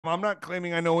I'm not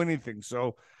claiming I know anything.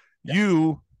 So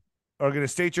you are going to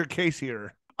state your case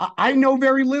here. I know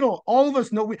very little. All of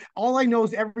us know. All I know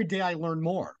is every day I learn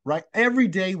more, right? Every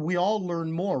day we all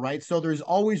learn more, right? So there's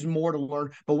always more to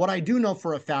learn. But what I do know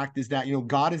for a fact is that,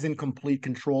 God is in complete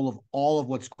control of all of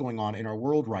what's going on in our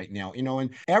world right now,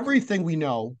 and everything we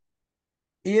know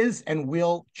is and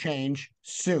will change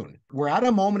soon. We're at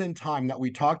a moment in time that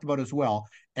we talked about as well.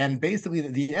 And basically,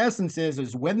 the essence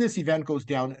is when this event goes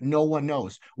down, no one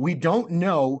knows. We don't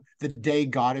know the day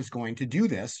God is going to do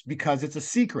this because it's a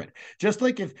secret. Just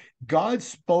like if God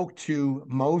spoke to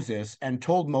Moses and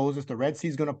told Moses the Red Sea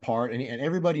is going to part, and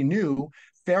everybody knew,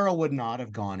 Pharaoh would not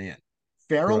have gone in.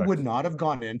 Pharaoh would Correct. not have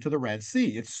gone into the Red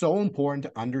Sea. It's so important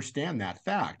to understand that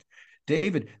fact.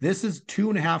 David, this is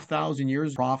 2,500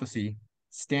 years of prophecy,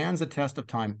 stands the test of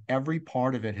time. Every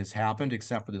part of it has happened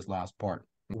except for this last part.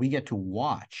 We get to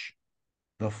watch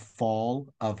the fall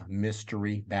of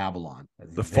Mystery Babylon.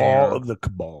 The fall There of the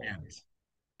cabal. ends.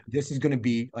 This is going to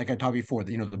be, like I talked before,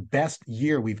 the best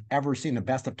year we've ever seen, the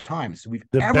best of times we've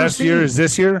The ever best year is seen.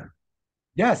 this year.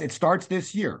 Yes, it starts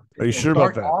this year. Are you It'll sure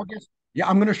about start that? August. Yeah,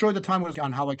 I'm going to show you the time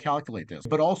on how I calculate this,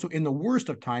 but also in the worst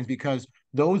of times, because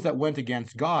those that went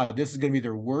against God, this is going to be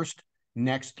their worst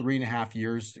next 3.5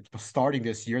 years, starting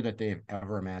this year, that they've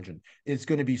ever imagined. It's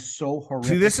going to be so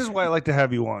See, this horrific. is why I like to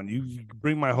have you on. You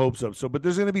bring my hopes up. So, but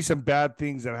there's going to be some bad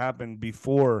things that happen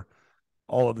before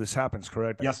all of this happens,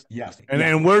 correct? Yes, yes, And yeah.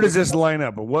 and where does this line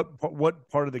up? Or what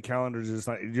part of the calendar is this?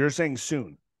 You're saying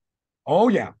soon. Oh,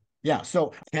 yeah, yeah.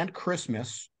 So Kent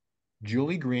Christmas,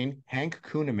 Julie Green, Hank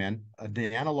Kuhneman,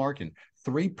 Diana Larkin,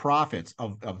 three prophets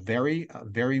of very,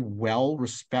 very well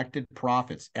respected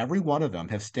prophets. Every one of them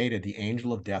have stated the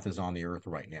angel of death is on the earth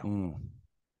right now. Mm.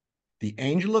 The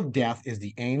angel of death is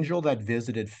the angel that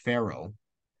visited Pharaoh,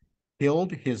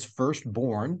 killed his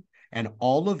firstborn and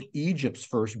all of Egypt's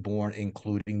firstborn,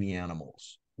 including the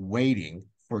animals, waiting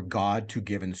for God to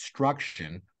give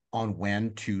instruction on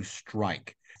when to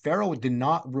strike. Pharaoh did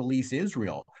not release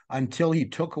Israel until he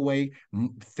took away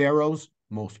Pharaoh's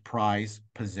most prized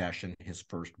possession, his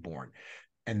firstborn.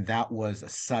 And that was a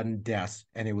sudden death,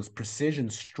 and it was precision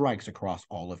strikes across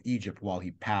all of Egypt while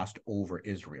he passed over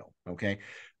Israel. Okay,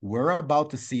 we're about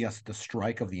to see us the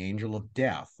strike of the angel of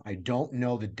death. I don't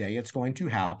know the day it's going to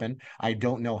happen. I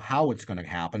don't know how it's going to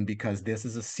happen because this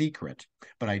is a secret.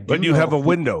 But I But do you have know a he,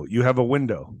 window. You have a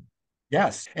window.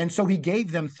 yes, and so he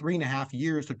gave them 3.5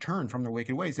 years to turn from their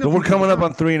wicked ways. So If we're you can coming up turn.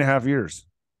 on 3.5 years.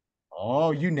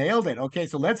 Oh, you nailed it. Okay,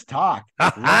 so let's talk.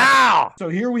 Let's. So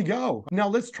here we go. Now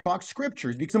let's talk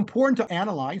scriptures because it's important to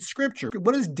analyze scripture.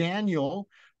 What does Daniel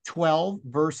 12,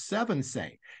 verse 7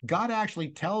 say? God actually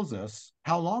tells us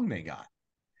how long they got.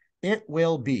 It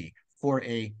will be for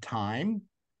a time,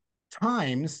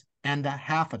 times, and a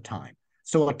half a time.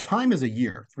 So a time is a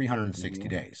year, 360 Mhm.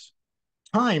 days.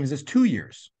 Times is 2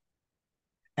 years,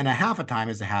 and a half a time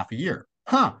is a half a year.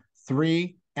 Huh,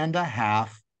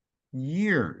 3.5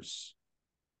 years.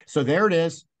 So there it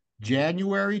is,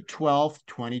 January 12th,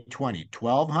 2020.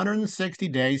 1,260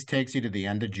 days takes you to the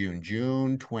end of June,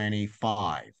 June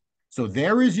 25. So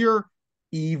there is your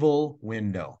evil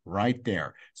window right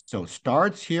there. So it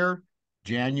starts here,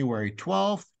 January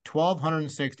 12th,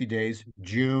 1,260 days,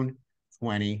 June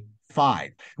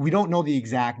 25. We don't know the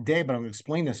exact day, but I'm going to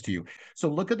explain this to you. So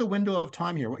look at the window of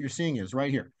time here. What you're seeing is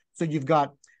right here. So you've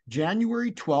got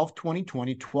January 12th,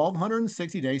 2020,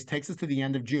 1,260 days takes us to the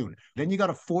end of June. Then you got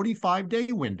a 45-day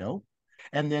window.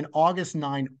 And then August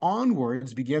 9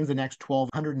 onwards begins the next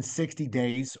 1,260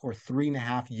 days or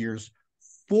 3.5 years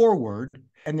forward.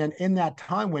 And then in that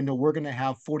time window, we're going to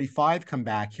have 45 come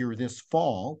back here this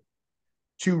fall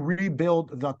to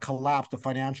rebuild the collapse, the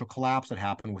financial collapse that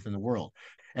happened within the world.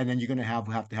 And then you're going to have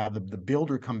to have the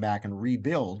builder come back and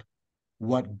rebuild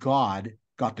what God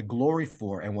got the glory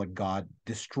for and what God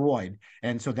destroyed.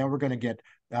 And so then we're going to get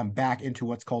back into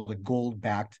what's called a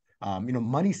gold-backed,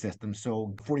 money system.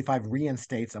 So 45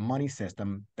 reinstates a money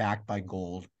system backed by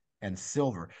gold and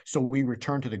silver. So we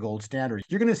return to the gold standard.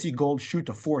 You're going to see gold shoot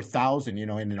to 4,000, in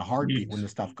a heartbeat when the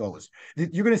stuff goes.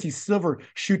 You're going to see silver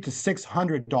shoot to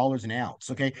 $600 an ounce.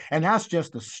 Okay. And that's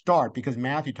just the start because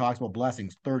Matthew talks about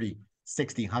blessings 30,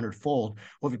 60, 100-fold.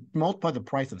 Well, if you multiply the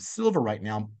price of silver right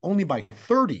now only by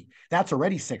 30, that's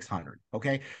already 600.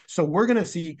 Okay. So we're going to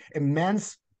see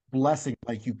immense blessing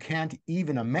like you can't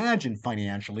even imagine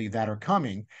financially that are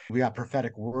coming. We got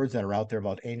prophetic words that are out there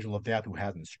about angel of death who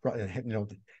hasn't struck,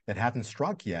 that hasn't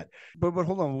struck yet. But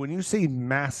hold on. When you say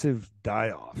massive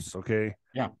die-offs, okay,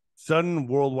 Yeah. sudden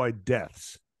worldwide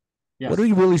deaths, what are Yes.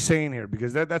 you really saying here?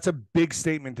 Because that's a big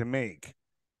statement to make.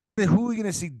 Who are we going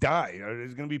to see die?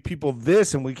 Is it going to be people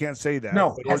this, and we can't say that, No,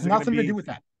 or has is it going to nothing to do be with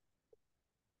that.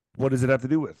 What does it have to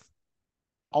do with?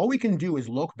 All we can do is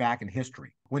look back in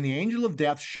history. When the angel of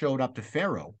death showed up to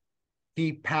Pharaoh,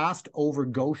 he passed over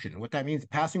Goshen. What that means,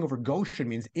 passing over Goshen,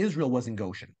 means Israel was in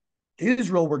Goshen.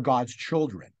 Israel were God's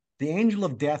children. The angel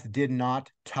of death did not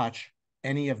touch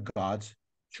any of God's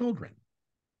children.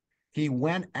 He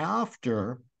went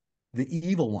after the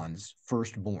evil one's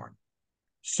firstborn.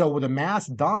 So the mass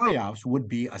die-offs would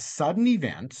be a sudden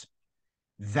event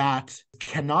that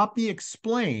cannot be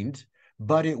explained,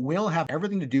 but it will have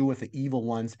everything to do with the evil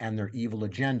ones and their evil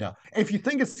agenda. If you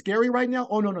think it's scary right now,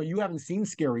 oh, no, you haven't seen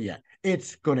scary yet.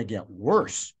 It's going to get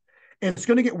worse. It's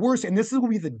going to get worse, and this will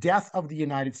be the death of the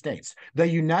United States. The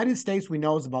United States we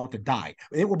know is about to die.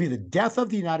 It will be the death of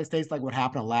the United States, like what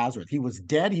happened to Lazarus. He was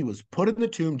dead. He was put in the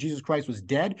tomb. Jesus Christ was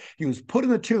dead. He was put in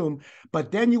the tomb,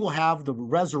 but then you will have the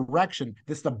resurrection.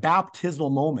 This is the baptismal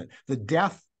moment, the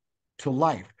death to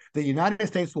life. The United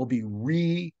States will be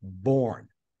reborn.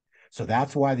 So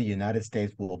that's why the United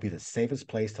States will be the safest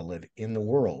place to live in the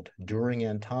world during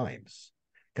end times,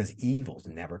 because evil's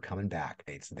never coming back.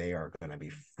 They are going to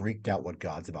be freaked out what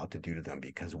God's about to do to them.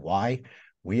 Because why?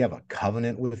 We have a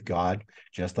covenant with God,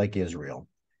 just like Israel,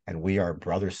 and we are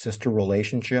brother-sister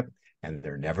relationship, and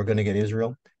they're never going to get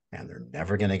Israel, and they're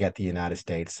never going to get the United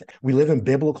States. We live in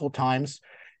biblical times.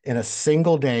 In a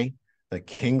single day, the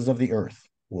kings of the earth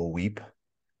will weep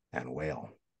and wail.